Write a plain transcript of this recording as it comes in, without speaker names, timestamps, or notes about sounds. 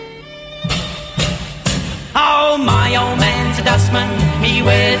Oh, my old man's a dustman, he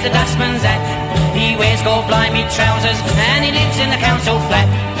wears a dustman's hat. He wears gold-blimey trousers and he lives in the council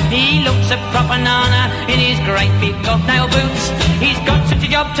flat. He looks a proper nana in his great big bobnail boots. He's got such a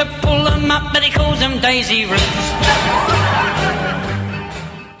job to pull them up, but he calls them daisy roots.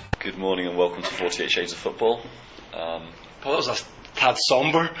 Good morning and welcome to 48 Shades of Football. Well, that was a tad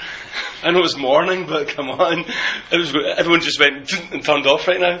sombre. I know it was morning, but come on. Everyone just went and turned off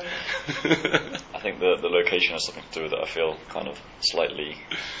right now. I think the location has something to do with it. I feel kind of slightly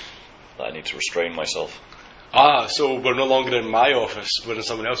that I need to restrain myself. So we're no longer in my office, we're in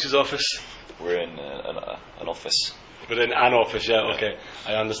someone else's office? We're in an office. We're in an office, yeah, okay,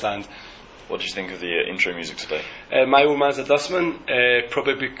 I understand. What did you think of the intro music today? My old man's a dustman,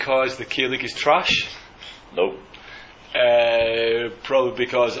 probably because the K-League is trash. Nope. Probably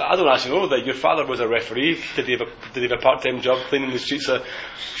because, I don't actually know, that your father was a referee. Did he have a part-time job cleaning the streets of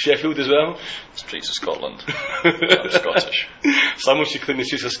Sheffield as well? Streets of Scotland. I'm Scottish. Someone should clean the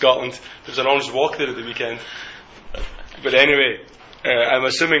streets of Scotland. There was an orange walk there at the weekend. But anyway, I'm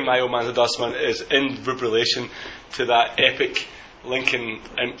assuming my old man's a dustman is in relation to that epic Lincoln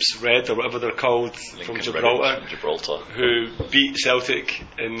Imps Red, or whatever they're called, from Gibraltar, who beat Celtic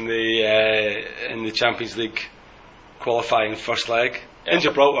in the Champions League qualifying first leg in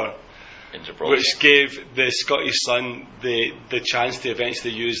Gibraltar, which gave the Scottish Sun the chance to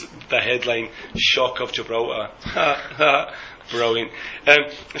eventually use the headline "Shock of Gibraltar." Brilliant.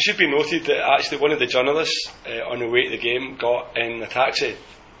 It should be noted that actually one of the journalists on the way to the game got in a taxi,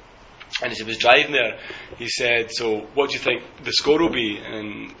 and as he was driving there, he said, "So what do you think the score will be?"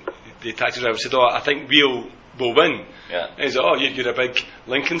 And the taxi driver said, "Oh, I think we'll win." Yeah. And he said, "Oh, you're a big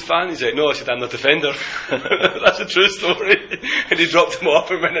Lincoln fan?" He said, "No," I said, "I'm the defender." That's a true story. And he dropped him off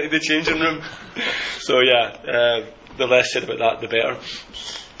and went into the changing room. So yeah, the less said about that, the better.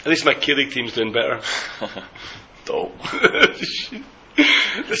 At least my K-League team's doing better. Dope.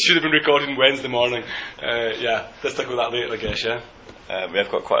 This should have been recorded Wednesday morning. Yeah, let's talk about that later, I guess, yeah? We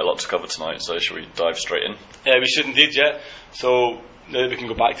have got quite a lot to cover tonight, so should we dive straight in? Yeah, we should indeed, yeah. So now we can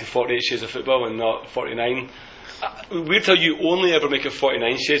go back to 48 Shades of Football and not 49. Weird how you only ever make it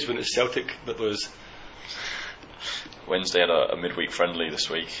 49 shades when it's Celtic that lose. Wednesday had a midweek friendly this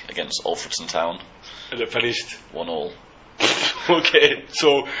week against Alfredson Town. And it finished 1-1. Okay,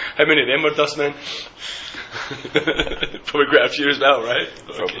 so how many of them were dustmen? Probably quite a few as well, right?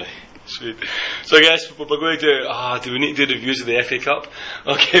 Probably. Okay. Sweet. So I guess we're going to do we need to do reviews of the FA Cup?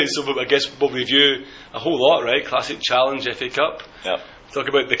 Okay, so I guess we'll review a whole lot, right? Classic Challenge, FA Cup. Yeah. Talk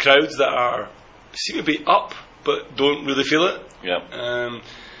about the crowds that seem to be up but don't really feel it. Yeah.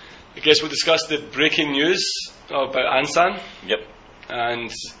 I guess we'll discuss the breaking news about Ansan. Yep.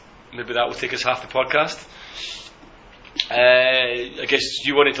 And maybe that will take us half the podcast. I guess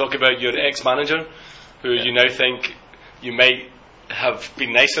you want to talk about your ex-manager, who you now think you might have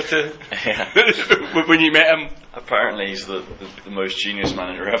been nicer to when you met him. Apparently he's the most genius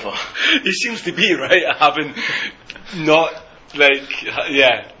manager ever. He seems to be, right? Having not,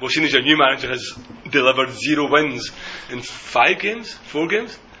 well, seeing as your new manager has delivered 0 wins in 4 games?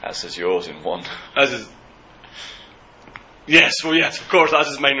 As is yours in 1. Yes, of course, as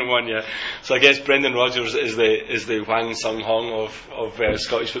is mine in 1, yeah. So I guess Brendan Rodgers is the Hwang Sung-hong of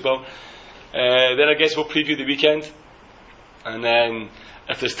Scottish football. Then I guess we'll preview the weekend, and then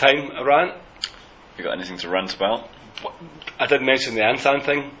if there's time, a rant. You got anything to rant about? I did mention the Ansan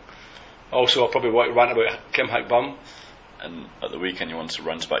thing. Also, I'll probably want to rant about Kim Hak-bum. And at the weekend you want to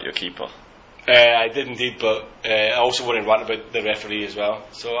rant about your keeper? I did indeed, but I also want to rant about the referee as well.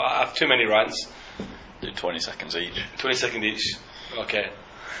 So I have too many rants. Do 20 seconds each. 20 seconds each. Okay.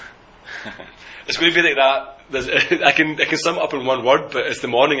 It's going to be like that. I can sum it up in one word, but it's the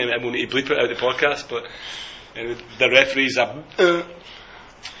morning and I will need to bleep it out of the podcast. But the referee's a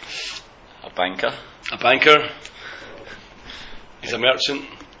banker. A banker. He's a merchant.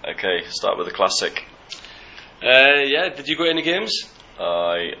 Okay, start with the classic. Yeah, did you go to any games?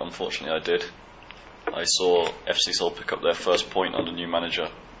 Unfortunately I did. I saw FC Seoul pick up their first point under new manager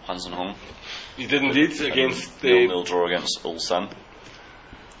Hwang Sung-hong. You did indeed, against the 0-0 draw against Ulsan.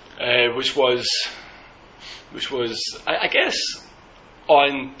 Which was I guess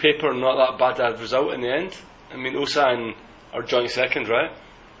on paper not that bad a result in the end. I mean, Ulsan are joint second, right?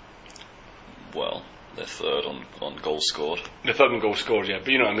 Well, they're third on goals scored. They're third on goals scored, yeah. But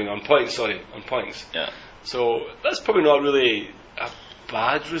you know what I mean, on points. Yeah. So that's probably not really a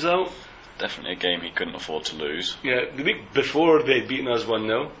bad result. Definitely a game he couldn't afford to lose. Yeah, the week before they'd beaten us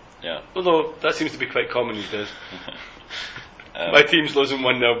 1-0. Yeah. Although that seems to be quite common these days. My team's losing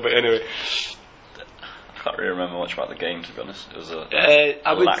 1-0, but anyway. can't really remember much about the game, to be honest. It was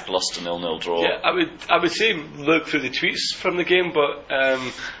a lacklustre 0-0 draw. Yeah, I would say look through the tweets from the game, but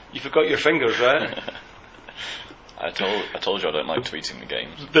you forgot your fingers, right? I told you I don't like tweeting the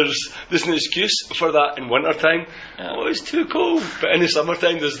games. There's an excuse for that in winter time. Yeah. Oh, it's too cold. But in the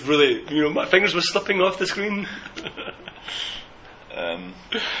summertime, there's really, my fingers were slipping off the screen.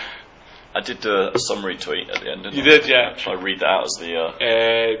 I did do a summary tweet at the end. You did, yeah. Shall I read that out as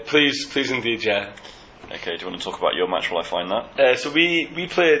the? Please indeed, yeah. Okay. Do you want to talk about your match while I find that? So we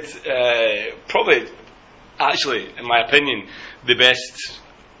played probably, actually, in my opinion, the best.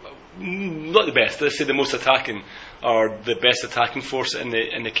 Not the best. Let's say the most attacking, or the best attacking force in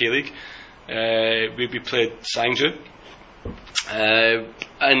the K League. We played Sangju,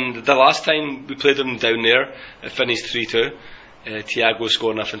 and the last time we played them down there, it finished 3-2. Thiago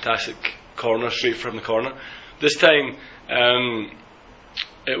scoring a fantastic corner straight from the corner. This time,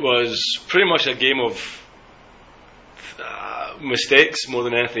 it was pretty much a game of mistakes more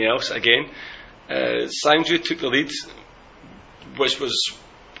than anything else. Again, Sangju took the lead, which was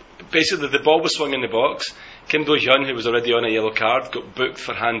basically the ball was swung in the box. Kim Do-hyun, who was already on a yellow card, got booked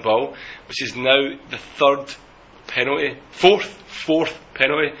for handball, which is now the fourth penalty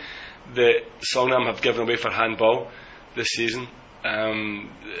that Songnam have given away for handball this season.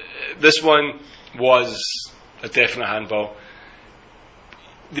 This one was a definite handball.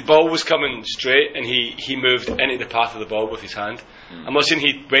 The ball was coming straight, and he moved into the path of the ball with his hand. I'm not saying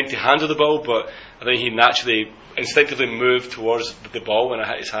he went to handle the ball, but I think he naturally, instinctively moved towards the ball when I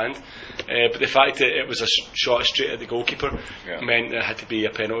hit his hand. But the fact that it was a shot straight at the goalkeeper meant it had to be a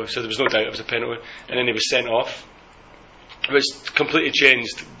penalty. So there was no doubt it was a penalty. And then he was sent off, which completely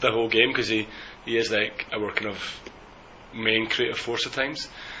changed the whole game, because he is like our kind of main creative force at times.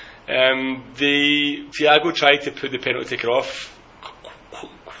 Thiago tried to put the penalty taker off.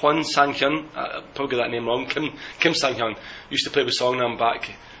 Kwon Sang-hyun, I'll probably get that name wrong. Kim Sang-hyun used to play with Songnam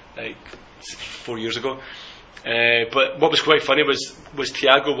back like 4 years ago. But what was quite funny was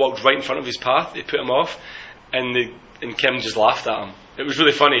Thiago walked right in front of his path. He put him off, and Kim just laughed at him. It was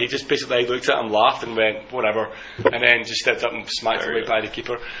really funny. He just basically looked at him, laughed, and went whatever, and then just stepped up and smacked him right by the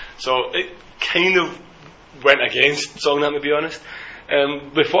keeper. So it kind of went against Songnam, to be honest.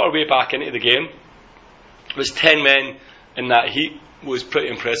 We fought our way back into the game. It was 10 men in that heat. Was pretty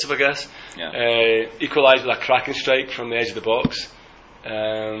impressive, I guess. Equalised with a cracking strike from the edge of the box.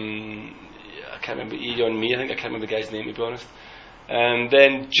 I can't remember I can't remember the guy's name, to be honest. And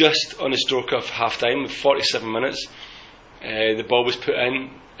then just on the stroke of half time, 47 minutes, the ball was put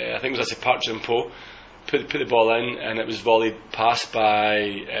in. I think it was Park Jin-po put the ball in, and it was volleyed past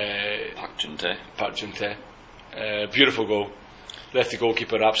by Park Jin-tae. Beautiful goal. Left the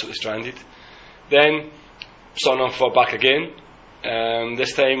goalkeeper absolutely stranded. Then Songnam fought back again.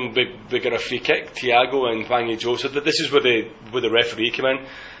 This time we got a free kick. Thiago and Wang Yi-jo. So this is where the referee came in.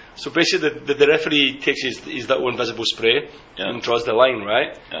 So basically the referee takes his little invisible spray and draws the line,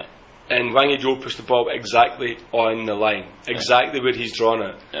 right? Yeah. And Wang Yi-jo puts the ball exactly on the line, exactly where he's drawn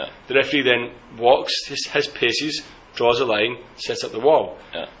it. Yeah. The referee then walks his paces, draws a line, sets up the wall.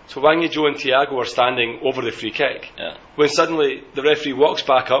 Yeah. So Wang Yi-jo and Thiago are standing over the free kick. Yeah. When suddenly the referee walks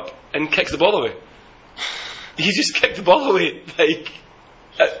back up and kicks the ball away. He just kicked the ball away. Like,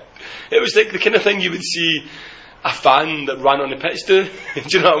 it was like the kind of thing you would see a fan that ran on the pitch do.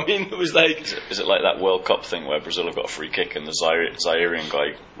 Do you know what I mean? It was like... Is it like that World Cup thing where Brazil have got a free kick and the Zairian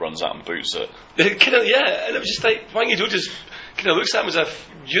guy runs out and boots it? Kind of, yeah. And it was just like, Wang Yi-jo just kind of looks at him as if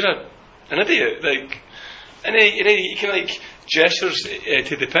you're an idiot. Like, and then he kind of like gestures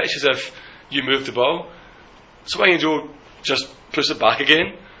to the pitch as if you moved the ball. So Wang Yi-jo just puts it back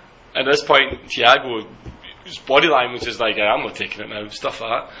again. And at this point, Thiago... his body language is like, I'm not taking it now, stuff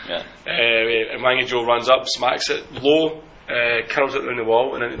like that. Yeah. And Wang Yi-jo runs up, smacks it low, curls it around the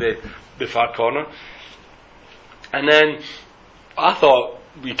wall and into the far corner. And then I thought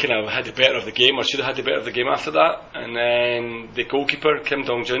we kind of had the better of the game, or should have had the better of the game after that. And then the goalkeeper, Kim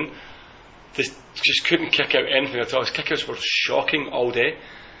Dong-jun, just couldn't kick out anything at all. His kickouts were shocking all day.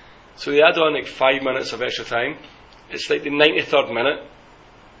 So they had on like 5 minutes of extra time. It's like the 93rd minute.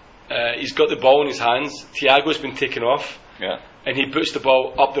 He's got the ball in his hands. Thiago's been taken off, and he puts the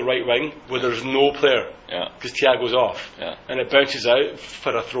ball up the right wing where there's no player, because Thiago's off, and it bounces out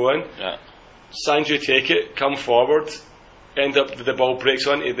for a throw-in. Sangju take it, come forward, end up the ball breaks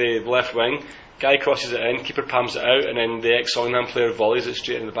onto the left wing. Guy crosses it in, keeper palms it out, and then the ex-Songnam player volleys it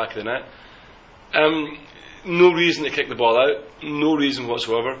straight in the back of the net. No reason to kick the ball out, no reason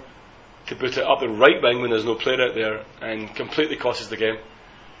whatsoever to put it up the right wing when there's no player out there, and completely costs the game.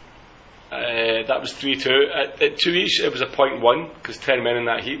 That was 3-2. At 2 each, it was a 0.1, because 10 men in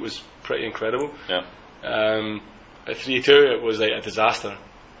that heat was pretty incredible. At 3-2, it was like a disaster.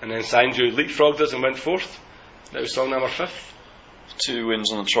 And then Sanju leapfrogged us and went 4th. That was Songnam our 5th. 2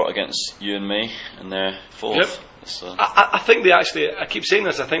 wins on the trot against you and me, and they're 4th. Yep. I think they actually, I keep saying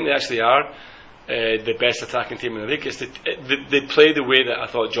this, I think they actually are the best attacking team in the league. They play the way that I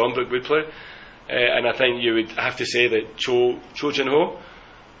thought John Book would play. And I think you would have to say that Cho Jin-ho,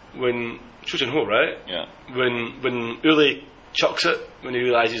 right? Yeah. When Uli chucks it, when he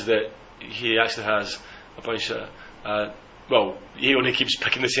realises that he actually has a bunch of he only keeps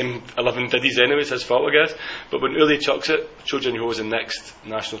picking the same 11 diddies anyway, it's his fault, I guess. But when Uli chucks it, Cho Jin-ho is the next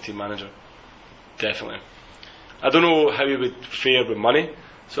national team manager. Definitely. I don't know how he would fare with money,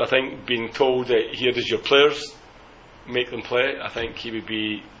 so I think being told that here is your players, make them play, I think he would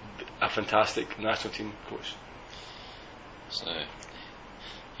be a fantastic national team coach. So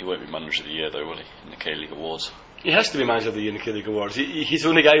he won't be manager of the year though, will he, in the K-League Awards? He has to be manager of the year in the K-League Awards. He's the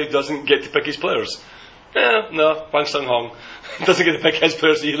only guy who doesn't get to pick his players. No, Wang Sung-hong doesn't get to pick his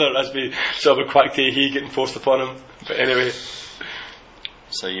players either, as we saw with Kwak Tae-hee getting forced upon him. But anyway.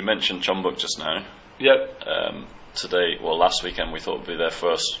 So you mentioned Jeonbuk just now. Yep. Last weekend we thought it would be their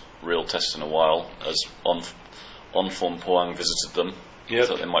first real test in a while, as on-form Pohang visited them. Yep.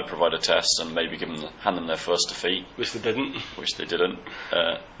 Thought they might provide a test and maybe hand them their first defeat. Which they didn't.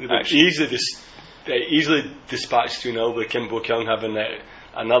 They easily dispatched 2-0 with Kim Bo-kyung having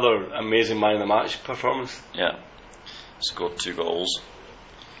another amazing man of the match performance. Yeah. Scored 2 goals.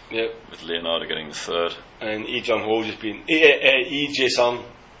 Yep. With Leonardo getting the 3rd. And Lee Jung-ho just being Lee Jae-sung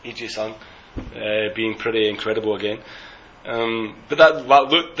being pretty incredible again. But that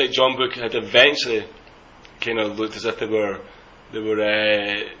looked like Jeonbuk had eventually kind of looked as if they were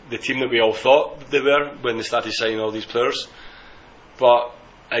the team that we all thought they were when they started signing all these players. But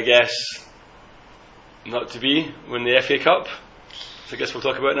I guess not to be when the FA Cup. So I guess we'll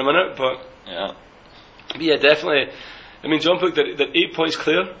talk about it in a minute. But yeah, definitely. I mean, Jeonbuk, they're 8 points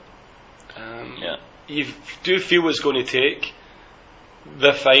clear. You do feel it's going to take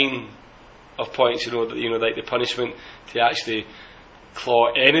the fine of points, like the punishment, to actually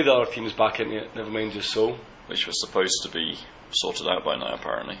claw any of the other teams back into it, never mind just so. Which was supposed to be sorted out by now,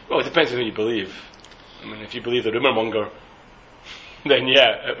 apparently. Well, it depends on who you believe. I mean, if you believe the rumour monger, then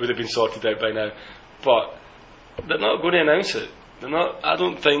it would have been sorted out by now. But they're not going to announce it. I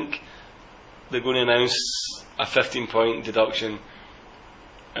don't think they're going to announce a 15-point deduction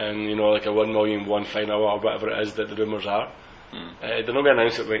and like a 1 million won fine or whatever it is that the rumours are. They're not going to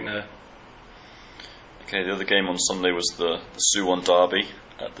announce it right now. Okay, the other game on Sunday was the Suwon derby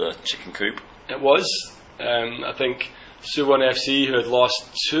at the Chicken Coop. It was. I think Suwon FC, who had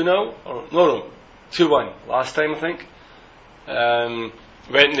lost 2-0 2-1 last time, I think,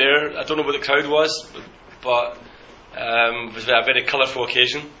 went there. I don't know what the crowd was, but it was a very colourful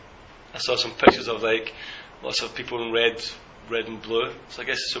occasion. I saw some pictures of lots of people in red and blue, so I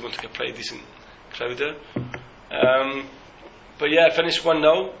guess Suwon took a pretty decent crowd there. But yeah, it finished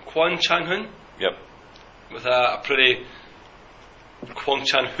 1-0. Kwon Chang-hun. Yep. With a pretty Kwon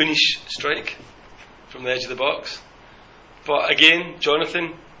Chan-hunish strike from the edge of the box. But again,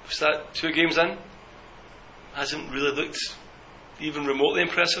 Jonathan, what's that, 2 games in, hasn't really looked even remotely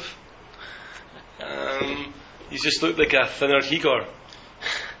impressive. He's just looked like a thinner Higor.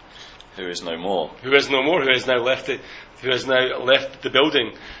 Who is no more. Who has now left the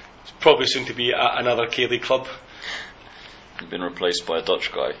building. It's probably soon to be another K-League club. Been replaced by a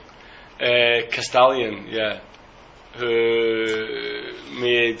Dutch guy. Castellian, who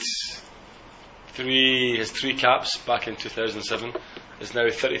made 3 caps back in 2007, is now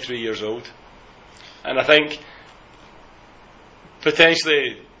 33 years old. And I think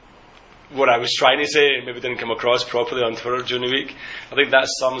potentially what I was trying to say maybe didn't come across properly on Twitter during the week. I think that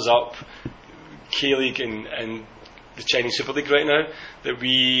sums up K-League and the Chinese Super League right now, that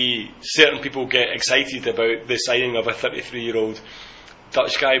certain people get excited about the signing of a 33-year-old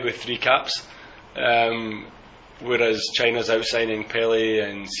Dutch guy with 3 caps, whereas China's out signing Pele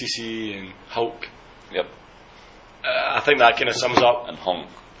and Sisi and Hulk. Yep. I think that kind of sums up. And Hong.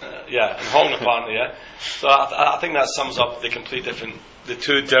 And Hong apparently, So I think that sums up the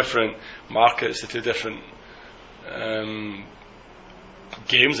 2 different markets, the 2 different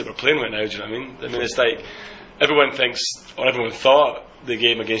games that we're playing right now. Do you know what I mean? I mean, it's like everyone thought the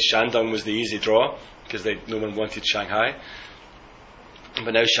game against Shandong was the easy draw because no one wanted Shanghai.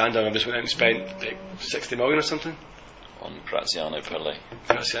 But now Shandong have just went out and spent 60 million or something on Graziano Pelle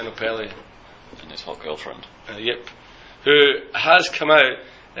and his hot girlfriend. Yep. Who has come out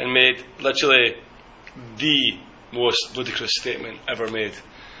and made literally the most ludicrous statement ever made.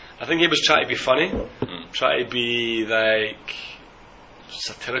 I think he was trying to be funny, trying to be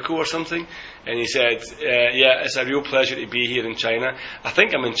satirical or something, and he said, "Yeah, it's a real pleasure to be here in China. I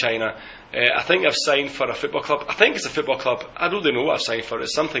think I'm in China. I think I've signed for a football club. I think it's a football club. I don't really know what I've signed for.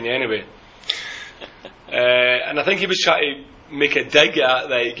 It's something anyway." And I think he was trying to make a dig at,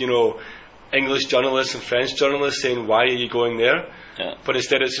 like, you know, English journalists and French journalists saying, "Why are you going there?" Yeah. But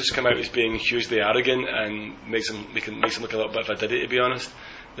instead, it's just come out as being hugely arrogant and makes him look a little bit of a diddy, to be honest.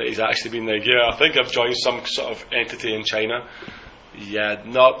 That he's actually been like, "Yeah, I think I've joined some sort of entity in China." Yeah,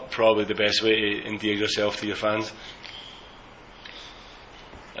 not probably the best way to endear yourself to your fans.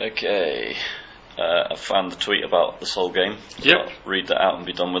 Okay. I found the tweet about the Seoul game. Yep. I'll read that out and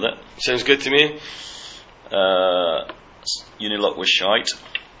be done with it. Sounds good to me. Unilock was shite.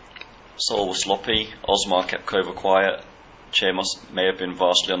 Seoul was sloppy. Osmar kept Kova quiet. Che may have been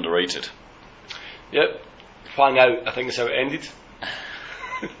vastly underrated. Yep. Hwang out, I think that's how it ended.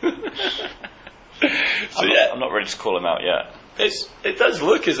 So I'm not ready to call him out yet. It does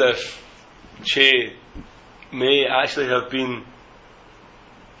look as if Che may actually have been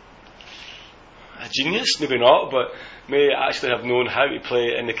a genius, maybe not, but may actually have known how to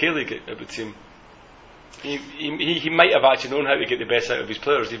play in the K-League at the team. He might have actually known how to get the best out of his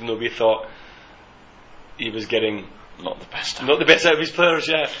players, even though we thought he was getting not the best out of his players.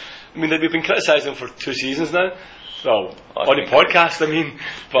 Yeah, I mean, we've been criticising him for 2 seasons now. Well, I on the podcast, I mean,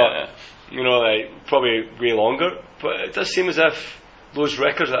 but yeah. you know, like, probably way longer. But it does seem as if those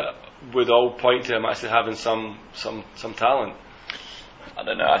records that would all point to him actually having some talent. I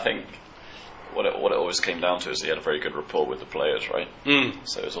don't know. I think what it always came down to is he had a very good rapport with the players, right?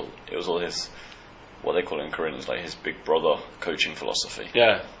 So it was all his, what they call it in Korean is like his big brother coaching philosophy.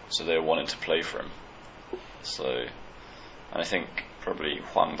 Yeah. So they wanted to play for him. So, and I think probably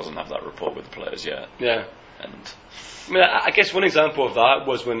Hwang doesn't have that rapport with the players yet. Yeah. And I mean, I guess one example of that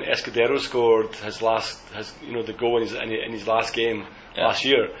was when Escudero scored his the goal in his last game last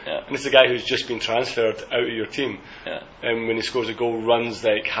year, and it's the guy who's just been transferred out of your team. Yeah. And when he scores a goal, runs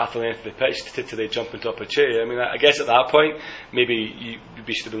like half the length of the pitch till they jump on top of Che. I mean, I guess at that point, maybe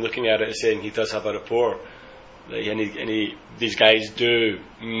we should have been looking at it and saying he does have a rapport. Like, these guys do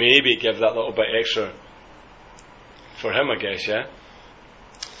maybe give that little bit extra for him, I guess. Yeah.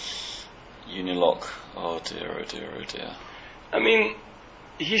 Unilock. Oh dear, oh dear, oh dear. I mean,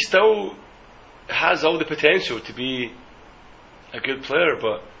 he still has all the potential to be a good player,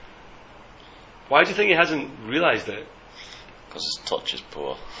 but why do you think he hasn't realised it? Because his touch is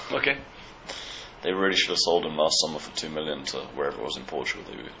poor. Okay. They really should have sold him last summer for 2 million to wherever it was in Portugal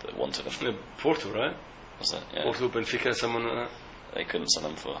that wanted him. Porto, right? Was that? Yeah. Porto, Benfica, someone like that. They couldn't sell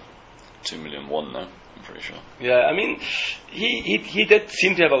him for 2 million won, though. I'm pretty sure. Yeah, I mean, he did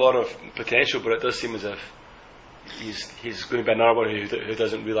seem to have a lot of potential, but it does seem as if he's going to be another one who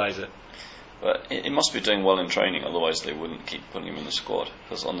doesn't realise it. But he must be doing well in training, otherwise they wouldn't keep putting him in the squad.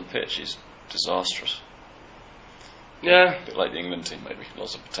 Because on the pitch he's disastrous. Yeah. A bit like the England team, maybe.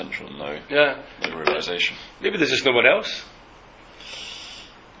 Lots of potential and no realisation. Maybe there's just no one else.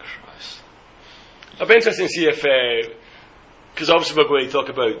 Christ. I'd be interested to see if, because obviously we're going to talk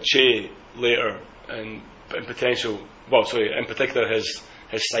about Che later and in particular his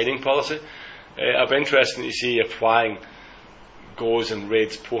signing policy. I'd be interested to see if Hwang goes and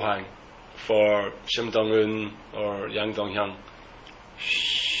raids Pohang for Shim Dong-un or Yang Dong-hyun.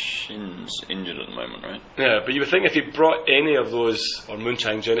 Shin's injured at the moment, right? Yeah, but you would think if he brought any of those, or Moon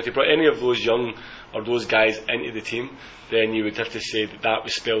Chang-jun, if he brought any of those young or those guys into the team, then you would have to say that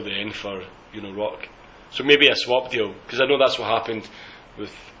would spell the end for Rock. So maybe a swap deal, because I know that's what happened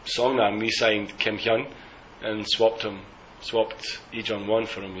with Songnam. We signed Kim Hyun and swapped Lee Jong-won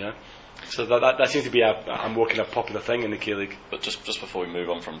for him. Yeah. So that seems to be a more kind of popular thing in the K-League. But just before we move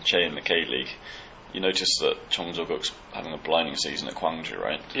on from Che in the K-League, you notice that Chong Zo-guk's having a blinding season at Gwangju,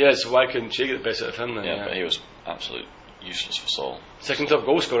 right? Yeah, so why couldn't Che get the best out of him then? Yeah, but he was absolutely useless for Seoul. Second top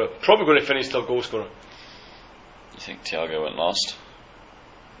goal scorer. Probably going to finish top goal scorer. You think Thiago went last?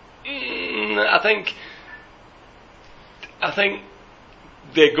 I think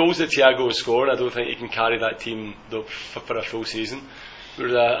the goals that Thiago is scoring, I don't think he can carry that team for a full season.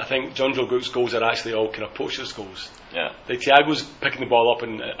 Whereas I think John Guk's goals are actually all kind of poachers goals. Yeah. Like Thiago's picking the ball up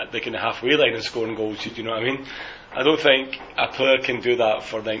and like in the halfway line and scoring goals. Do you know what I mean? I don't think a player can do that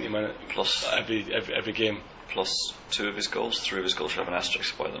for 90 minutes plus every game. Plus 3 of his goals should have an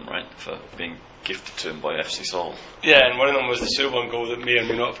asterisk by them, right? For being gifted to him by FC Seoul. Yeah, and one of them was the Silvan goal that may or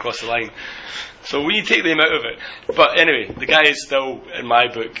may not have crossed the line. So we take them out of it. But anyway, the guy is still, in my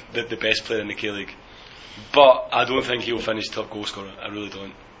book, the best player in the K-League. But I don't think he'll finish top goal scorer. I really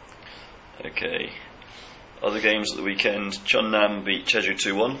don't. Okay. Other games at the weekend. Jeonnam beat Jeju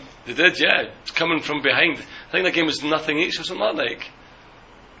 2-1. They did, yeah. Coming from behind. I think that game was 0-0 each or something like that.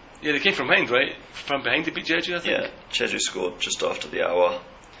 Yeah, they came from behind, right? From behind to beat Jeju, I think. Yeah, Jeju scored just after the hour,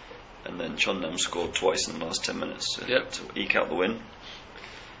 and then Cheonnam scored twice in the last 10 minutes to eke out the win.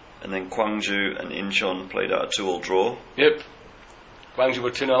 And then Gwangju and Incheon played out a 2-2 draw. Yep. Gwangju were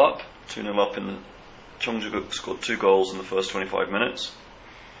 2-0 up. 2-0 up in the... Cheongju scored 2 goals in the first 25 minutes,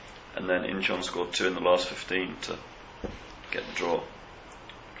 and then Incheon scored 2 in the last 15 to get the draw.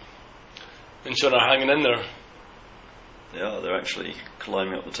 Incheon are hanging in there. Yeah, they're actually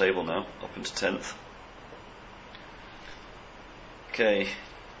climbing up the table now, up into 10th. Okay,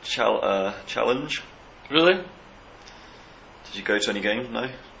 challenge. Really? Did you go to any game? No?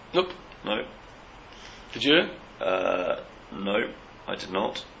 Nope. No. Did you? No, I did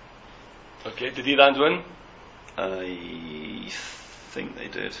not. Okay, did Eland win? I think they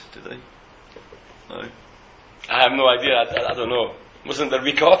did they? No. I have no idea, I don't know. Wasn't there a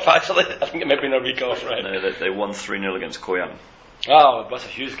week off actually? I think it might have been a week off, right? No, they won 3-0 against Koyang. Oh, that's a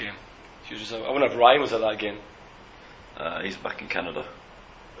huge game. Huge result. I wonder if Ryan was at that game. He's back in Canada.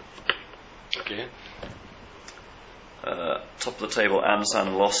 Okay. Top of the table,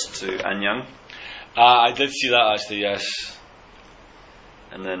 Ansan lost to Anyang. I did see that actually, yes.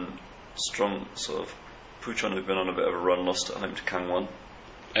 And then strong sort of Puchon, who've been on a bit of a run, lost at home to Kangwon.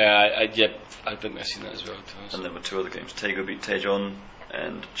 I think I've seen that as well. And there were 2 other games. Taegu beat Daejeon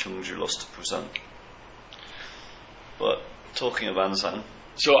and Cheongju lost to Busan. But talking of Ansan,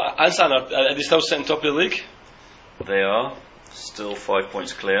 so Ansan are they still sitting top of the league? They are still 5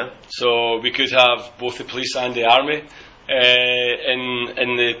 points clear. So we could have both the police and the army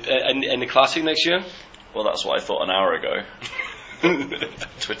in the classic next year. Well, that's what I thought an hour ago.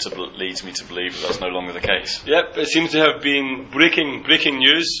 Twitter leads me to believe that that's no longer the case. Yep, it seems to have been breaking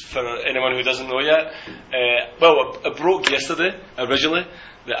news for anyone who doesn't know yet. It broke yesterday originally.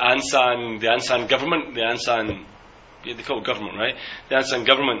 The Ansan government, they call it government, right? The Ansan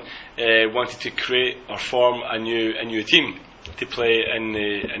government wanted to create or form a new team to play in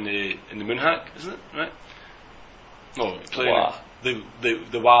the Moonhak, isn't it? Right? No, play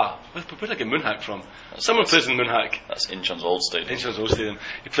the Wa. Where did I get Moonhak from? Someone plays in the Moonhak. That's Incheon's old stadium. Incheon's old stadium.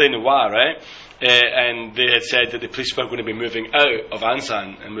 You play in the Wa, right? And they had said that the police were going to be moving out of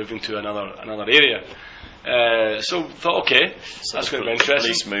Ansan and moving to another area. So thought, okay, so that's going to be interesting. The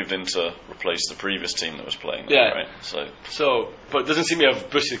police moved in to replace the previous team that was playing there, yeah. Right? So, but it doesn't seem to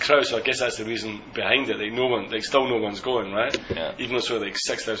have boosted the crowd. So I guess that's the reason behind it. Still no one's going, right? Yeah. Even though it's like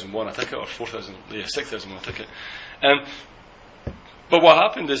 6,001 a ticket or 4,000, 6,001 a ticket. But what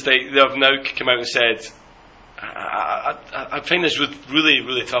happened is they have now come out and said, I find this really,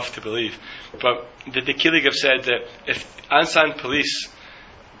 really tough to believe, but the K-League have said that if Ansan Police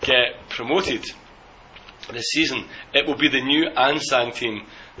get promoted this season, it will be the new Ansan team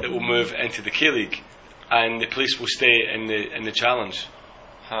that will move into the K-League, and the police will stay in the challenge.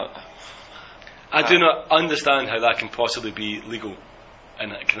 I do not understand how that can possibly be legal,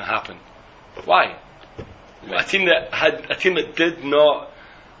 and it can happen. Why? A team that did not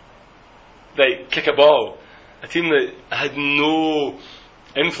kick a ball, a team that had no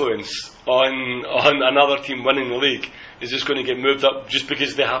influence on another team winning the league, is just going to get moved up just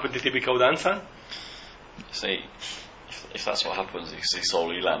because they happen to be called Ansan? See, if that's what happens, you see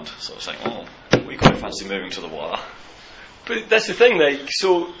Seoul Eland sort of saying, "Oh, we quite fancy moving to the Wa." But that's the thing,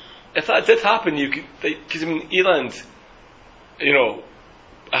 so if that did happen, you could, because Eland,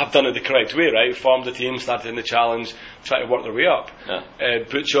 have done it the correct way, right? Formed the team, started in the challenge, tried to work their way up. Yeah.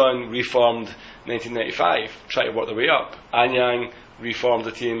 Bucheon reformed 1995, tried to work their way up. Anyang reformed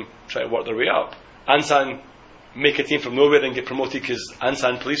the team, tried to work their way up. Ansan make a team from nowhere and get promoted because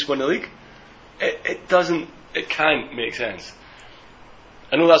Ansan Police won the league. It can't make sense.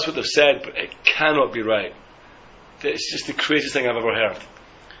 I know that's what they've said, but it cannot be right. It's just the craziest thing I've ever heard.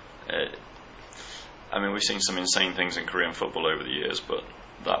 We've seen some insane things in Korean football over the years, but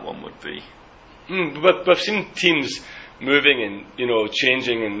that one would be. But I've seen teams moving and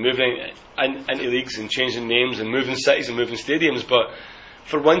changing and moving into leagues and changing names and moving cities and moving stadiums. But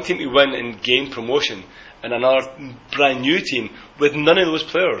for one team to win and gain promotion and another brand new team with none of those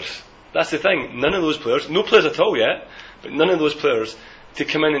players, that's the thing. None of those players, no players at all yet, but none of those players to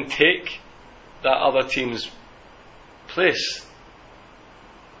come in and take that other team's place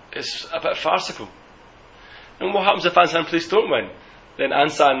is a bit farcical. And what happens if Ansan Police don't win? Then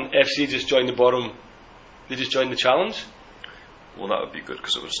Ansan FC just join the bottom. They just join the challenge. Well, that would be good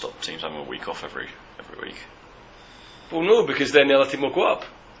because it would stop teams having a week off every week. Well, no, because then the other team will go up,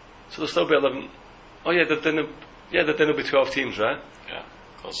 so there'll still be 11. Oh yeah, then there'll be 12 teams, right? Yeah,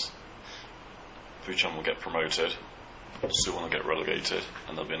 because Bucheon will get promoted, Suwon will get relegated,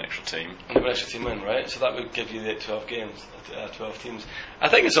 and there'll be an extra team. And an extra team in, right? So that would give you the 12 games, 12 teams. I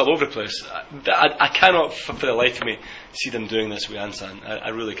think it's all over the place. I cannot, for the life of me, see them doing this with Ansan. I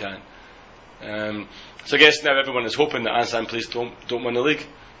really can't. So I guess now everyone is hoping that Ansan Police don't win the league.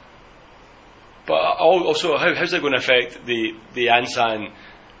 But also, how's that going to affect the Ansan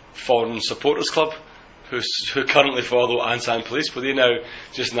Foreign Supporters Club, who currently follow Ansan Police? Will they now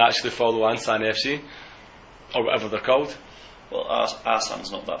just naturally follow Ansan FC, or whatever they're called? Well,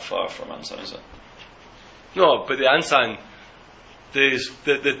 Asan's not that far from Ansan, is it? No, but the Ansan,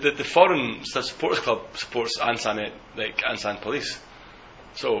 the Foreign Supporters Club supports Ansan, like Ansan Police.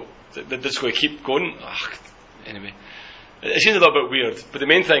 So they're just going to keep going. Anyway, it seems a little bit weird. But the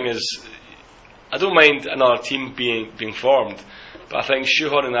main thing is, I don't mind another team being formed, but I think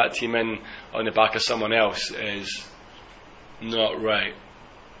shoehorning that team in on the back of someone else is not right.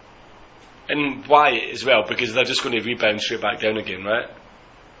 And why as well? Because they're just going to rebound straight back down again, right?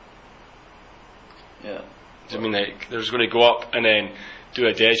 Yeah. I mean, like, they're just going to go up and then do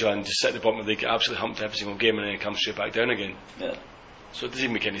a deja and just sit at the bottom of the league, get absolutely humped every single game, and then come straight back down again. Yeah. So it doesn't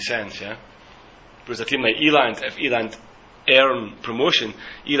even make any sense, yeah? Whereas a team like Eland, if Eland earn promotion,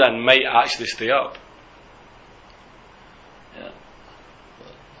 Eland might actually stay up. Yeah.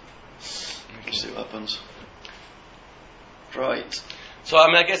 We'll see what happens. Right. So I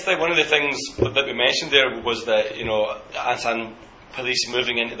mean, I guess like one of the things that we mentioned there was that, you know, Ansan Police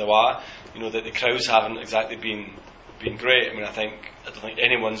moving into the WA, you know, that the crowds haven't exactly been great. I mean, I don't think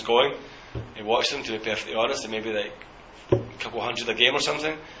anyone's going to watch them, to be perfectly honest. They maybe like a couple hundred a game or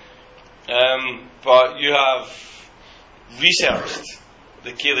something. But you have researched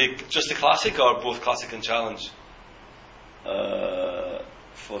the K-League, just the Classic or both Classic and Challenge?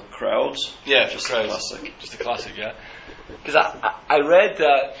 For crowds? Yeah, for just crowds. Classic. Just the Classic, yeah. Because I read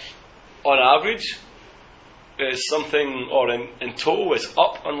that on average, it's something, or in total, it's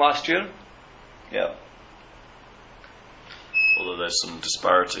up on last year. Yeah. Although there's some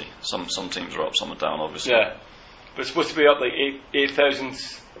disparity. Some teams are up, some are down, obviously. Yeah. But it's supposed to be up like 8,000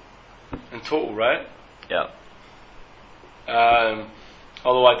 in total, right? Yeah.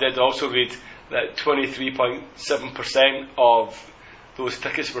 Although I did also read that 23.7% of those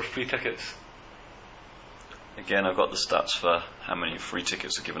tickets were free tickets. Again, I've got the stats for how many free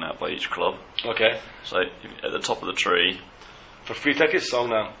tickets are given out by each club. Okay. So at the top of the tree, for free tickets,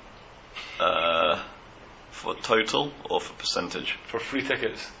 Songnam. For total or for percentage? For free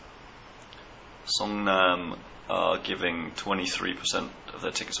tickets. Songnam are giving 23% of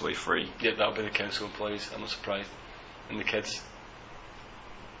their tickets away free. Yeah, that'll be the council employees. I'm not surprised. And the kids.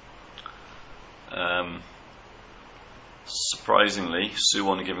 Surprisingly,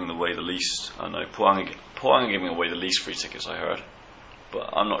 Suwon are giving away the least. I know Pohang are giving away the least free tickets, I heard,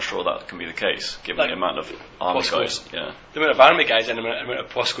 but I'm not sure that can be the case given like the amount of army Posco. guys. Yeah, The amount of army guys and the amount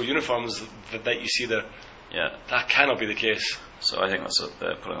of Posco uniforms that you see there. yeah. That cannot be the case. So I think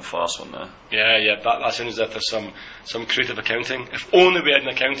they're putting a fast one there. Yeah. That sounds as if there's some creative accounting. If only we had an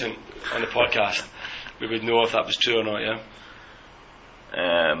accountant on the podcast, we would know if that was true or not. Yeah.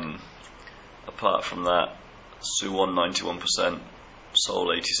 Apart from that, Suwon 91%, Seoul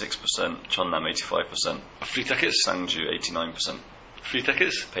 86%, Cheonnam 85%, Free tickets. Sangju 89%. Free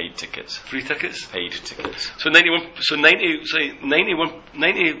tickets. Paid tickets. Free tickets. Paid tickets. So 91. So 90. Sorry, 91.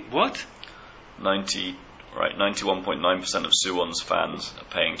 90. What? 91.9% of Suwon's fans are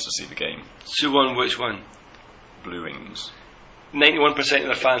paying to see the game. Suwon, which one? Blue Wings. 91% of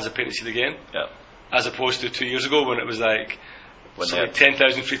their fans are paying to see the game. Yeah. As opposed to 2 years ago when it was like, When so they like had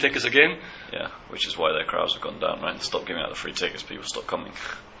 10,000 free tickets a game. Yeah, which is why their crowds have gone down, right? Stop giving out the free tickets, people stop coming.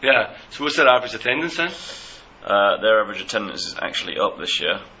 Yeah. So what's their average attendance then? Their average attendance is actually up this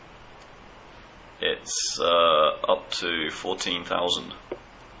year. It's up to 14,000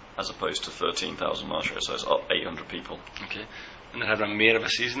 as opposed to 13,000 last year, so it's up 800 people. Okay. And they're having a mare of a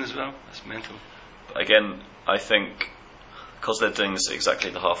season as well. That's mental. But again, I think because they're doing this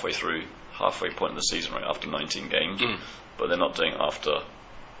exactly the halfway point of the season, right, after 19 games, but they're not doing it after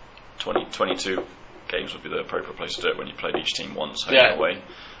 22 games would be the appropriate place to do it when you played each team once, home and away.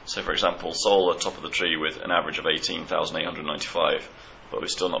 So for example, Seoul are top of the tree with an average of 18,895, but we've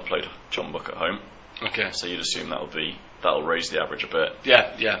still not played Jeonbuk at home. Okay. So you'd assume that'll raise the average a bit.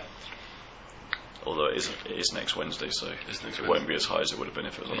 Yeah. Although it is next Wednesday, so it won't be as high as it would have been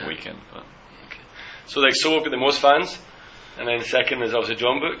if it was on a weekend. But. Okay. So like Seoul will be the most fans, and then second is obviously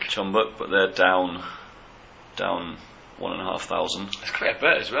Jeonbuk, but they're down 1,500. That's quite a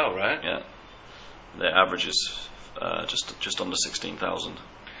bit as well, right? Yeah. Their average is just under 16,000.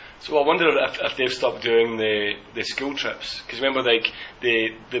 So I wonder if they've stopped doing the school trips, because remember, like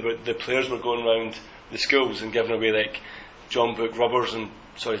the players were going around the schools and giving away like like rubbers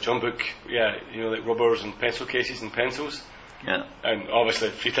and pencil cases and pencils. Yeah. And obviously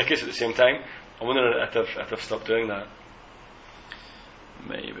free tickets at the same time. I wonder if they've stopped doing that.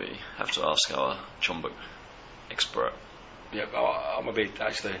 Maybe. Have to ask our Chum Book expert. Yep, I'll maybe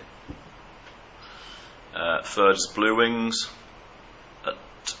actually. Third is Blue Wings at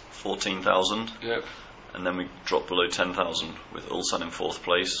 14,000. Yep. And then we drop below 10,000 with Ulsan in 4th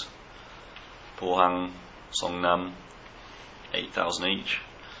place. Pohang, Songnam, 8,000 each.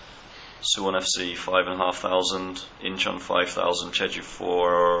 Suwon FC 5,500, Incheon 5,000, Jeju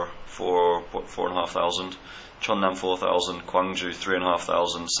 4,500, Cheonnam 4,000, Gwangju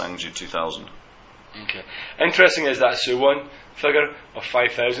 3,500, Sangju 2,000. Okay. Interesting is that Suwon figure of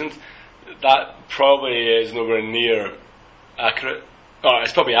 5,000. That probably is nowhere near accurate. Oh,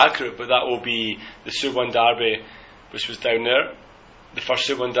 it's probably accurate, but that will be the Suwon derby, which was down there. The first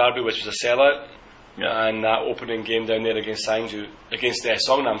Suwon derby, which was a sellout. Yeah. And that opening game down there against Songnam,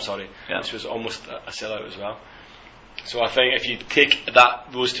 yeah. which was almost a sellout as well. So I think if you take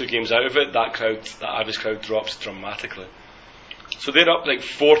those two games out of it, that average crowd drops dramatically. So they're up like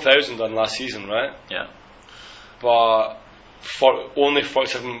 4,000 on last season, right? Yeah. But only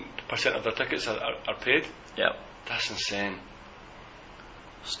 47% of their tickets are paid. Yeah. That's insane.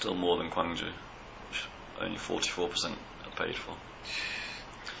 Still more than Gwangju, which only 44% are paid for.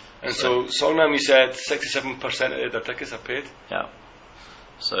 And so Songnam, you said 67% of their tickets are paid. Yeah.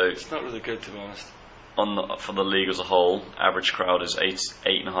 So it's not really good, to be honest. For the league as a whole, average crowd is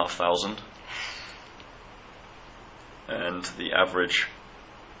 8,500, and the average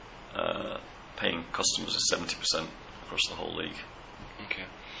paying customers is 70% across the whole league. Okay.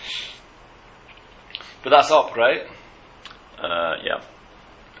 But that's up, right? Yeah.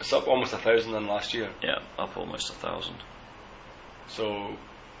 It's up almost 1,000 than last year. Yeah, up almost 1,000. So.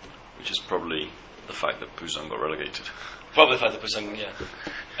 Which is probably the fact that Busan got relegated. Probably the fact that Busan, yeah.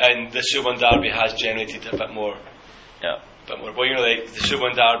 And the Suwon derby has generated a bit more. Yeah. A bit more. Well, like the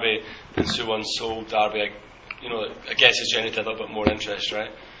Suwon derby and Suwon Seoul derby, I guess has generated a little bit more interest,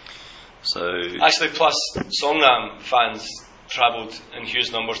 right? So. Actually, plus Songnam fans travelled in huge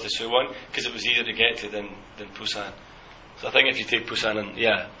numbers to Suwon because it was easier to get to than Busan. So I think if you take Busan, and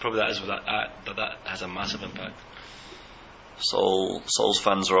probably that has a massive impact. Seoul's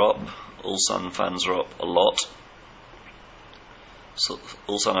fans are up. Ulsan fans are up a lot. So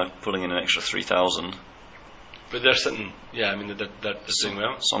Ulsan are pulling in an extra 3,000. But they're sitting. Yeah, I mean they're doing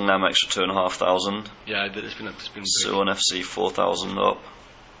well. Songnam extra 2,500. Yeah, it's been. Suwon FC 4,000 up.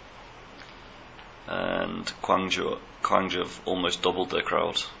 And Gwangju have almost doubled their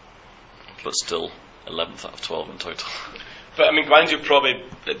crowd, but still 11th out of 12 in total. But I mean, Gwangju probably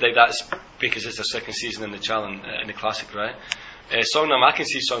that's because it's their second season in the challenge in the classic, right? Songnam, I can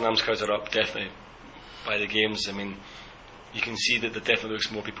see Songnam's crowds are up definitely by the games. I mean, you can see that there definitely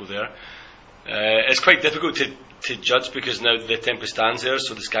looks more people there. It's quite difficult to judge because now the Temple stands there,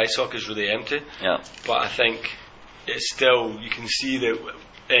 so the Sky Sock is really empty. Yeah. But I think it's still, you can see that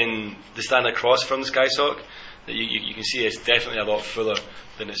in the stand across from the Sky Sock, that you can see it's definitely a lot fuller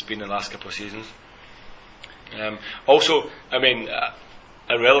than it's been in the last couple of seasons. Also, I mean,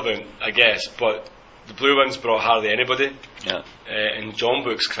 irrelevant, I guess, but the Blue Wings brought hardly anybody. Yeah. And John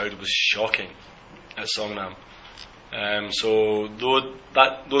Book's crowd was shocking at Songnam. So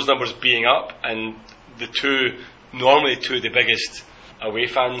those numbers being up, and normally two of the biggest away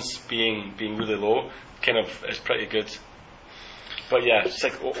fans being really low, kind of is pretty good. But yeah,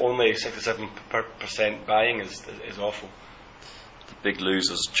 only 67% buying is awful. The big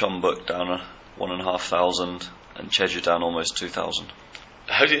losers, Chonbuk down 1,500 and Jeju down almost 2,000.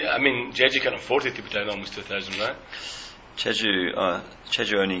 Jeju can't afford it to be down almost 2,000, right?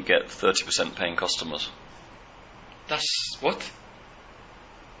 Jeju only get 30% paying customers. That's what?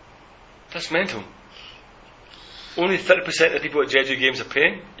 That's mental. Only 30% of the people at Jeju games are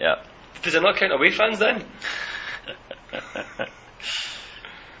paying? Yeah. Does it not count away fans then?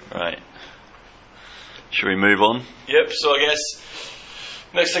 Right. Should we move on? Yep, so I guess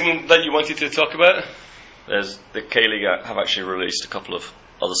next thing that you wanted to talk about? There's the K-League have actually released a couple of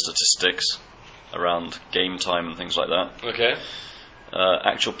other statistics around game time and things like that. Okay.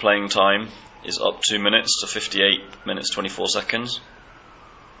 Actual playing time is up 2 minutes to 58 minutes 24 seconds.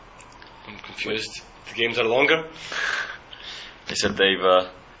 I'm confused. The games are longer? They said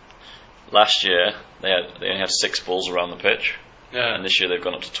last year they only had 6 balls around the pitch. Yeah. And this year they've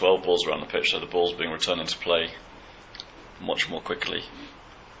gone up to 12 balls around the pitch, so the ball's being returned into play much more quickly.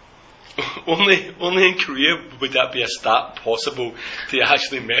 Only in Korea would that be a stat possible to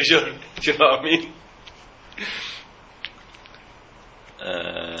actually measure. Do you know what I mean?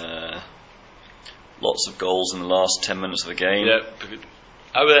 lots of goals in the last 10 minutes of the game. Yeah,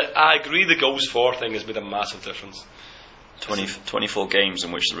 I agree the goals for thing has made a massive difference. 24 games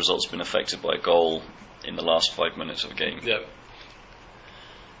in which the result's been affected by a goal in the last 5 minutes of a game. Yeah.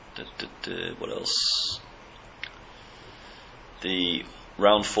 What else? The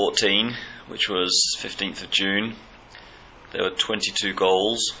round 14, which was 15th of June, there were 22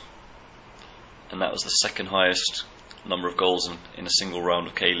 goals, and that was the second highest number of goals in a single round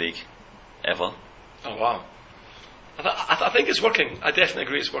of K-League ever. Oh wow. I think it's working. I definitely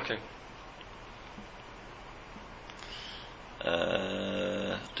agree it's working.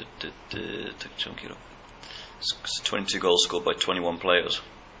 22 goals scored by 21 players,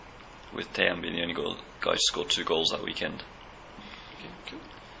 with Taeyang being the only guy to score 2 goals that weekend. Okay, cool.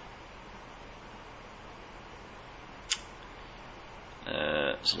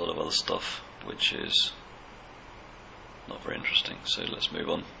 There's a lot of other stuff which is not very interesting, so let's move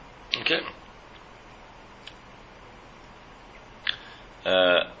on. Okay.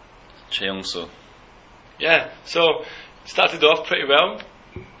 Cheongsu. Yeah, so started off pretty well.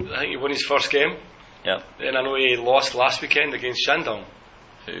 I think he won his first game. Yeah. Then I know he lost last weekend against Shandong,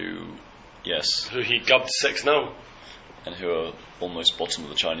 Who he gubbed 6-0. And who are almost bottom of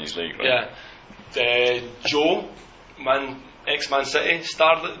the Chinese league, right? Yeah. Joe, ex-Man City,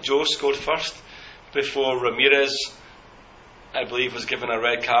 started. Joe scored first before Ramirez, I believe, was given a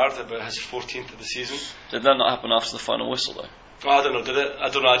red card about his 14th of the season. Did that not happen after the final whistle, though? Oh, I don't know, did it? I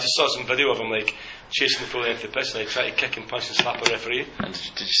don't know, I just saw some video of him like chasing the full length of the pitch and trying to kick and punch and slap a referee. And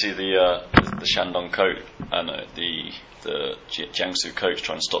did you see the Shandong coach, the Jiangsu coach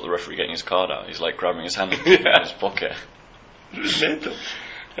trying to stop the referee getting his card out? He's like grabbing his hand in his pocket. It was mental.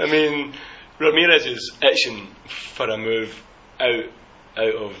 I mean, Ramirez is itching for a move out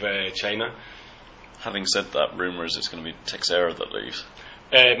of China. Having said that, rumour is it's going to be Teixeira that leaves.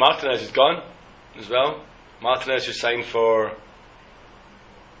 Martinez is gone as well. Martinez was signed for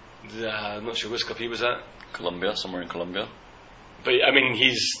I'm not sure which club he was at. Colombia, somewhere in Colombia. But I mean,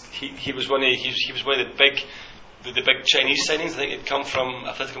 he was one of the big Chinese signings. I think it'd come from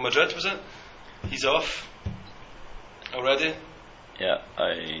Atletico Madrid, was it? He's off already. Yeah,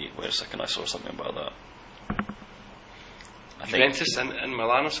 wait a second, I saw something about that. Juventus in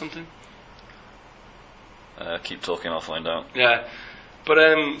Milan or something. Keep talking, I'll find out. Yeah, but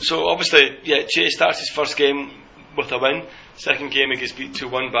so obviously, yeah, Che starts his first game with a win. Second game he gets beat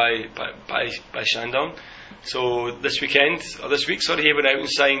 2-1 by Shandong. So this week, he went out and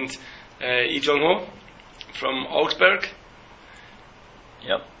signed Lee Jong-ho from Augsburg.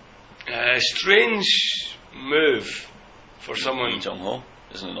 Yep. Strange move for someone. Lee Jong-ho,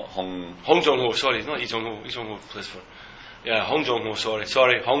 isn't it not Hong Jong-ho? Sorry, not Lee Jong-ho. Lee Jong-ho plays for. Yeah, Hong Jong-ho.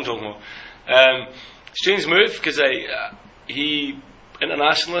 Sorry, Hong Jong-ho. Strange move because he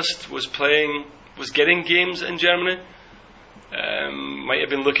internationalist was getting games in Germany. Might have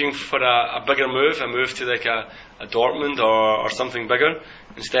been looking for a bigger move, a move to like a Dortmund or something bigger.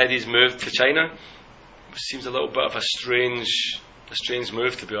 Instead, he's moved to China. Seems a little bit of a strange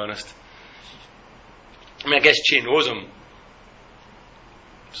move, to be honest. I mean, I guess Che knows him,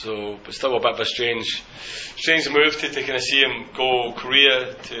 so but still a bit of a strange move to kind of see him go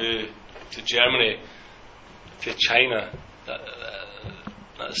Korea to Germany to China.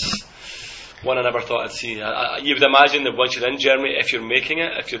 That's one I never thought I'd see. You would imagine that once you're in Germany, if you're making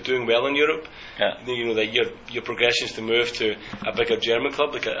it, if you're doing well in Europe, you know that your progression is to move to a bigger German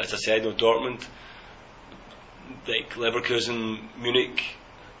club, like as I said, Dortmund, like Leverkusen, Munich,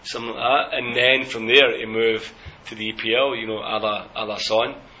 something like that, and then from there you move to the EPL, a la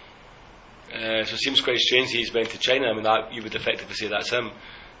Son. So it seems quite strange he's went to China. I mean, that you would effectively say that's him.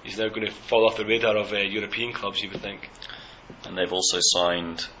 He's now going to fall off the radar of European clubs, you would think. And they've also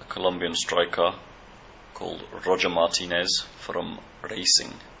signed a Colombian striker called Roger Martinez from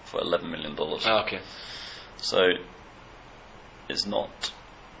Racing for $11 million. Okay. So it's not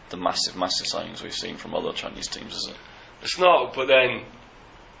the massive signings we've seen from other Chinese teams, is it? It's not, but then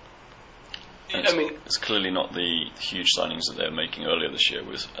it's clearly not the huge signings that they were making earlier this year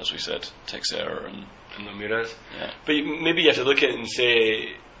with, as we said, Teixeira and Ramirez. Yeah. But maybe you have to look at it and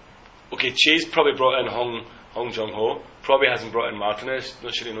say, okay, Che's probably brought in Hong Jong-ho, probably hasn't brought in Martinez.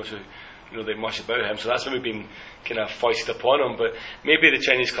 Not sure he knows that much about him, so that's maybe been kind of foisted upon him. But maybe the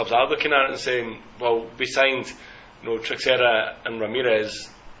Chinese clubs are looking at it and saying, well, we signed Teixeira and Ramirez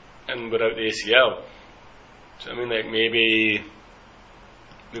and without the ACL. So I mean, like maybe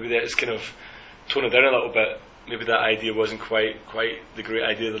that's kind of tone it down a little bit. Maybe that idea wasn't quite the great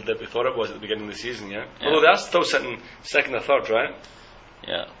idea that we thought it was at the beginning of the season, yeah? Although they're still sitting second or third, right?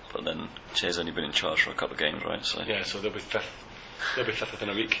 Yeah, but then Che's only been in charge for a couple of games, right? So yeah, so they'll be fifth. They'll be fifth within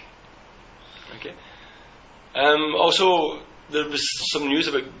a week. Okay. Also, there was some news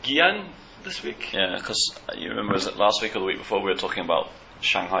about Gian this week. Yeah, because you remember, was it last week or the week before, we were talking about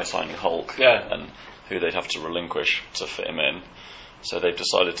Shanghai signing Hulk and who they'd have to relinquish to fit him in. So they've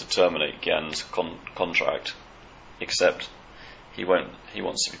decided to terminate Gian's contract, except he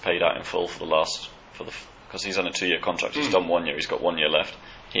wants to be paid out in full because he's on a 2-year contract. He's done 1 year. He's got 1 year left.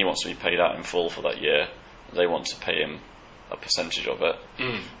 He wants to be paid out in full for that year. They want to pay him a percentage of it,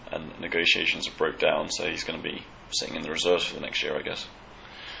 and negotiations have broke down. So he's going to be sitting in the reserves for the next year, I guess.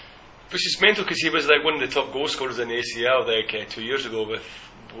 Which is mental because he was like one of the top goal scorers in the ACL 2 years ago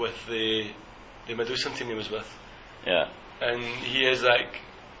with the Medusan team he was with. Yeah. And he is like,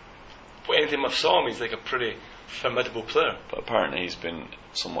 anytime I've saw him, he's like a pretty formidable player. But apparently he's been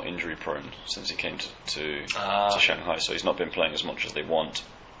somewhat injury prone since he came to Shanghai, so he's not been playing as much as they want.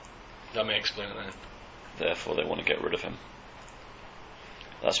 That may explain it then. Therefore they want to get rid of him.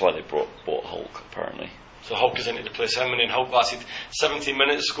 That's why they bought Hulk, apparently. So Hulk is in to replace him, and then Hulk lasted 17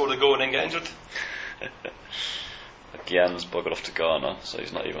 minutes, scored a goal and then get injured. Gian's buggered off to Ghana, so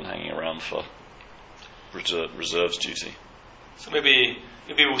he's not even hanging around for reserves duty. So maybe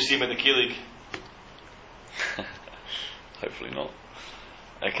we'll see him in the Key League. Hopefully not.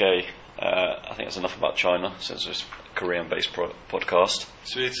 Okay, I think that's enough about China since it's a Korean-based podcast.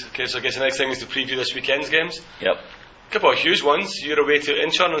 Sweet. Okay, so I guess the next thing is to preview this weekend's games. Yep. A couple of huge ones. You're away to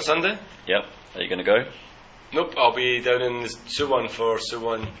Incheon on Sunday. Yep. Are you going to go? Nope. I'll be down in Suwon for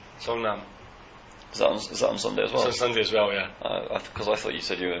Suwon Songnam. Is that on Sunday as well? It's on Sunday as well, yeah. Because I thought you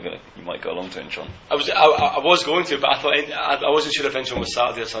said you might go along to Incheon. I was going to, but I thought I wasn't sure if Incheon was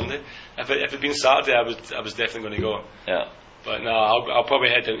Saturday or Sunday. If it had been Saturday, I was definitely going to go. Yeah. But no, I'll probably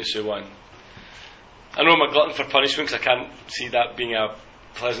head down to Suwon. I know I'm a glutton for punishment because I can't see that being a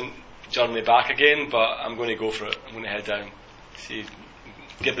pleasant journey back again. But I'm going to go for it. I'm going to head down,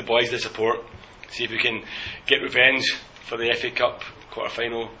 give the boys the support, see if we can get revenge for the FA Cup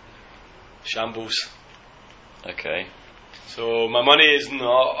quarter-final shambles. Okay. So my money's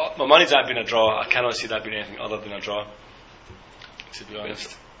not been a draw. I cannot see that being anything other than a draw, to be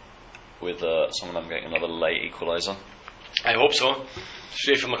honest. With some of them getting another late equaliser. I hope so.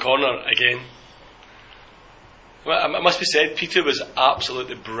 Straight from the corner again. Well, it must be said, Peter was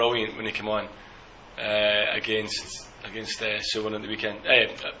absolutely brilliant when he came on against Suwon at the weekend,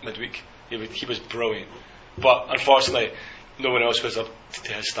 midweek. He was brilliant, but unfortunately, no one else was up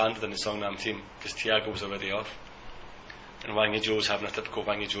to his standard in the Songnam team because Thiago was already off, and Wang Yizhou was having a typical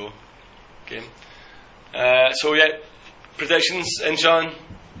Wang Yizhou game. So yeah, predictions, Incheon.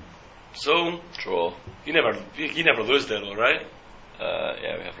 So draw. You never lose there, though, right?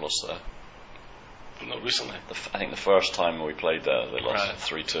 Yeah, we have lost there. But not recently. I think the first time we played there, they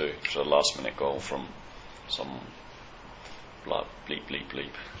lost Right. 3-2, which was a last-minute goal from some bleep bleep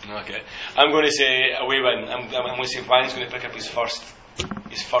bleep. Okay, I'm going to say away win. I'm going to say Wang's going to pick up his first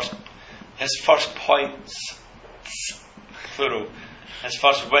points, plural, his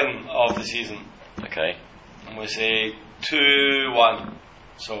first win of the season. Okay. I'm going to say 2-1.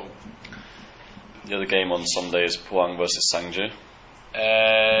 So the other game on Sunday is Pohang versus Sangju.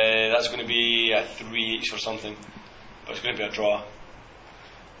 that's going to be a 3 each or something, but it's going to be a draw.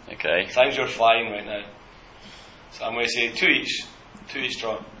 Okay. Sangju are flying right now, so I'm going to say 2 each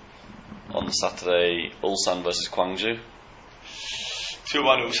draw. On Saturday, Ulsan versus Gwangju.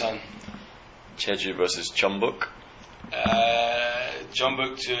 2-1 Ulsan. Jeju versus Jeonbuk.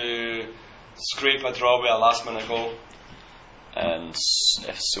 Jeonbuk to scrape a draw with a last minute goal. And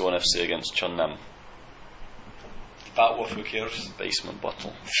Suwon FC against Cheonnam. Battle of who cares. Basement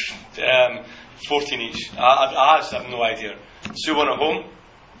battle. 14 each. I just have no idea. Suwon at home.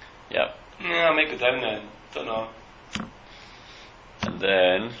 Yep. I might go down then. Don't know. And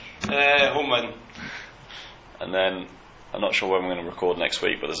then home win. And then I'm not sure when we're going to record next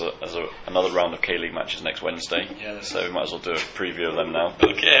week, but there's another round of K-League matches next Wednesday. Yeah, so we might as well do a preview of them now.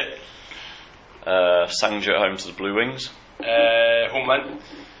 Okay. Sangju at home to the Blue Wings. Home win.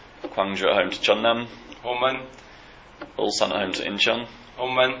 Gwangju at home to Cheonnam. Home win. Ulsan at home to Incheon.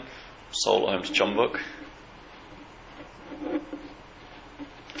 Home win. Seoul at home to Jeonbuk.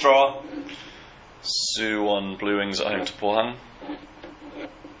 Draw. Suwon Blue Wings at home to Pohang.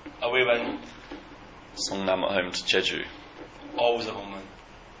 Away win. Songnam at home to Jeju. Always a home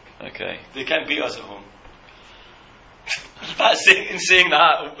win. Okay. They can't beat us at home. In saying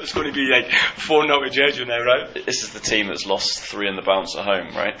that, it's going to be like 4-0 to Jeju now, right? This is the team that's lost 3 in the bounce at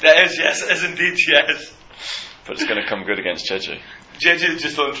home, right? That is, yes, it is indeed, yes. But it's going to come good against Jeju. Jeju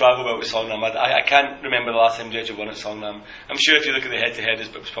just don't travel well with Songnam. I can't remember the last time Jeju won at Songnam. I'm sure if you look at the head-to-head,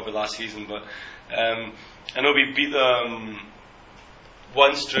 it was probably last season, but I know we beat them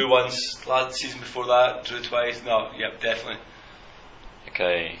once, drew once. Last season before that, drew twice. No, yep, definitely.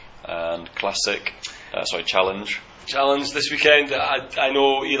 Okay, and challenge. Challenge this weekend. I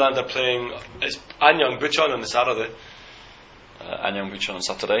know Eland are playing. It's Anyang Bucheon on the Saturday. Anyang Bucheon on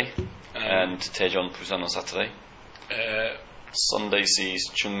Saturday, and Daejeon Busan on Saturday. Sunday sees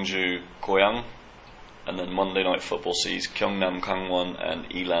Chungju Goyang, and then Monday night football sees Gyeongnam Gangwon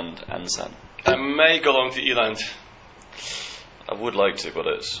and Eland Ansan. I might go along to Eland. I would like to, but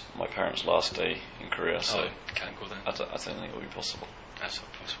it's my parents' last day in Korea, so can't go there. I don't think it will be possible. That's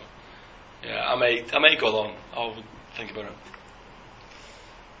not possible. Yeah, I might go along. I'll think about it.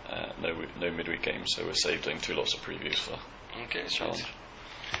 No midweek games, so we're saved doing 2 lots of previews for challenge.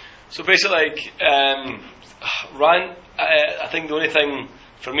 So basically, rant. I think the only thing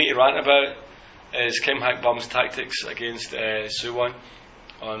for me to rant about is Kim Hak-bum's tactics against Suwon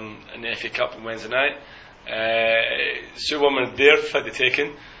in the FA Cup on Wednesday night. Suwon were there for the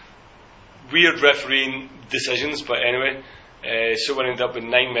taking. Weird refereeing decisions, but anyway, Suwon ended up with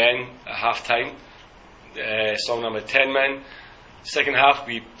 9 men at half time. Songnam had 10 men. Second half,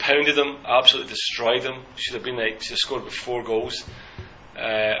 we pounded them, absolutely destroyed them. Should have scored with 4 goals.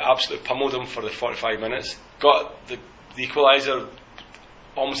 Absolutely pummeled them for the 45 minutes. Got the equaliser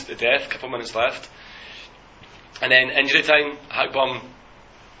almost at the death, a couple of minutes left. And then injury time, Hak-bum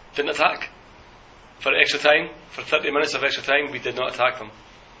didn't attack. For extra time, for 30 minutes of extra time, we did not attack them.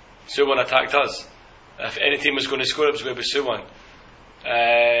 Suwon attacked us. If any team was going to score, it was going to be Suwon.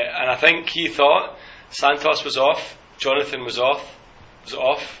 And I think he thought Santos was off, Jonathan was off.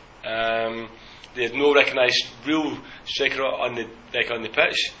 They had no recognised real striker on the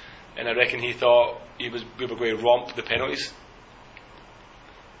pitch, and I reckon he thought we were going to romp the penalties.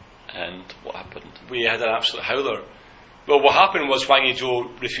 And what happened? We had an absolute howler. Well, what happened was Hwang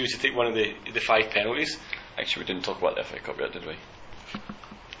Hee-jo refused to take one of the 5 penalties. Actually, we didn't talk about the FA Cup yet, did we?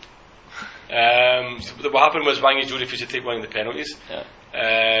 So what happened was Hwang Hee-jo refused to take one of the penalties. Yeah.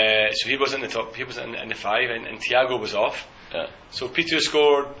 So he wasn't in the top. He was in the 5, and Thiago was off. Yeah. So P2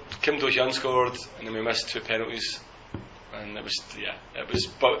 scored, Kim Do-hyun scored, and then we missed 2 penalties. And it was.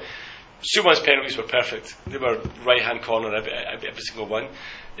 But Suwon's penalties were perfect. They were right hand corner every single one.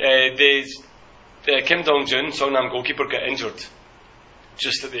 Kim Dong-jun, Songnam goalkeeper, got injured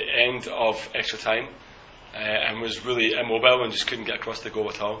just at the end of extra time, and was really immobile and just couldn't get across the goal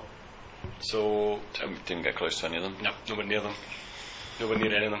at all. So didn't get close to any of them. No, nowhere near them. Nowhere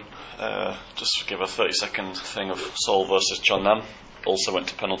near any of them. Just give a 30-second thing of Seoul versus Jeonnam. Also went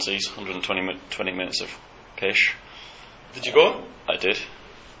to penalties. 120 minutes of pish. Did you go? I did.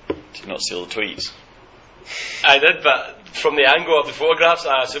 Did you not see all the tweets? I did, but from the angle of the photographs,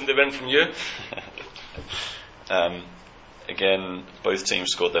 I assumed they went from you. Again, both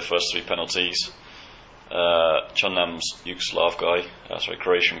teams scored their first 3 penalties. Jeonnam's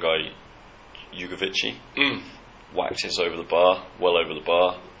Croatian guy, Jugovici, whacked his over the bar, well over the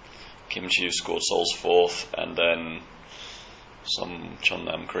bar. Kim Ji scored Seoul's 4th, and then some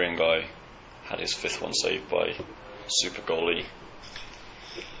Jeonnam Korean guy had his 5th one saved by super goalie.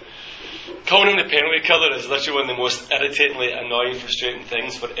 Calling him the penalty killer is literally one of the most irritatingly annoying, frustrating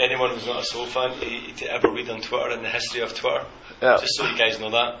things for anyone who's not a Seoul fan to ever read on Twitter in the history of Twitter. Yeah. Just so you guys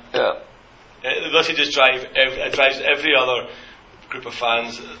know that. Yeah. It literally just drives every other group of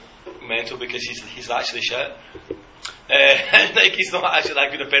fans mental, because he's actually shit. Like, he's not actually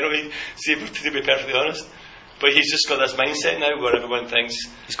that good a penalty saver, to be perfectly honest. But he's just got this mindset now where everyone thinks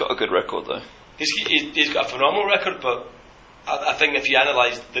he's got a good record though. He's got a phenomenal record, but I think if you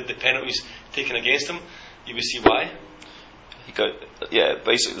analyse the penalties taken against him, you would see why.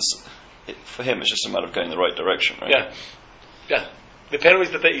 Basically, for him, it's just a matter of going in the right direction, right? Yeah. The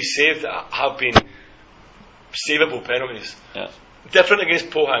penalties that he saved have been savable penalties. Yeah. Different against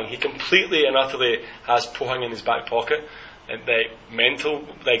Pohang. He completely and utterly has Pohang in his back pocket, and mental,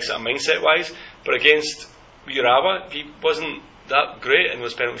 sort of mindset wise. But against Urawa, he wasn't that great in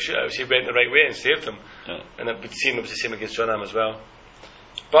those penalty shootouts. He went the right way and saved them. Yeah. And it would seem it was the same against Jeonnam as well.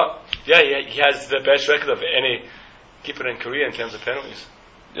 But he has the best record of any keeper in Korea in terms of penalties.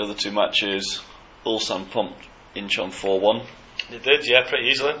 The other 2 matches, Ulsan pumped Incheon 4-1. They did, pretty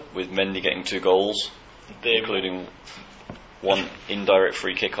easily. With Mendy getting 2 goals, including one indirect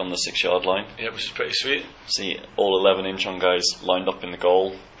free kick on the 6-yard line. Yeah, which is pretty sweet. See, all 11 Incheon guys lined up in the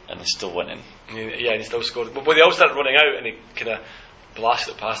goal, and they still went in. Yeah, and he still scored. But they all started running out, and he kind of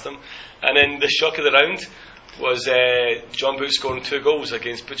blasted it past them. And then the shock of the round was John Boot scoring 2 goals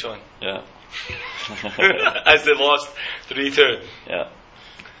against Bucheon. Yeah. As they lost 3-2. Yeah.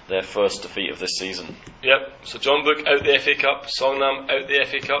 Their first defeat of this season. Yep. So John Book out the FA Cup, Songnam out the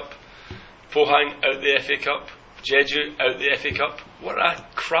FA Cup, Pohang out the FA Cup, Jeju out the FA Cup. What a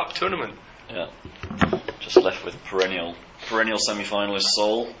crap tournament. Yeah. Just left with perennial semi-finalist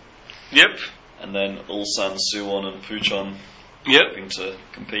Seoul. Yep. And then Ulsan, Suwon and Pucheon hoping to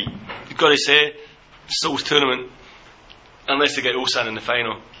compete. You've got to say, Seoul's tournament, unless they get Ulsan in the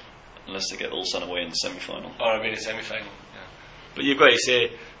final. Unless they get Ulsan away in the semi-final. Or away in the semi-final, yeah. But you've got to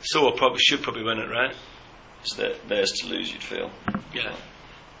say, Seoul should probably win it, right? It's theirs to lose, you'd feel. Yeah.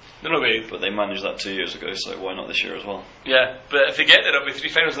 They're not really. But they managed that 2 years ago, so why not this year as well? Yeah, but if they get there, it'll be 3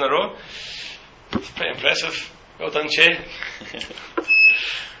 finals in a row. It's pretty impressive. Well done, Che.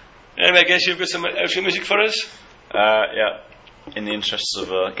 Anyway, I guess you've got some outro music for us? Yeah. In the interests of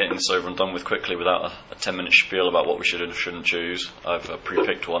getting this over and done with quickly without a 10-minute spiel about what we should and shouldn't choose, I've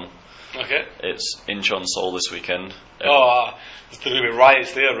pre-picked one. Okay. It's Incheon Seoul this weekend. There's going to be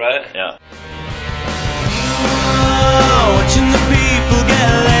riots there, right? Yeah. Watching the people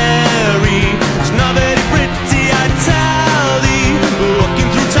get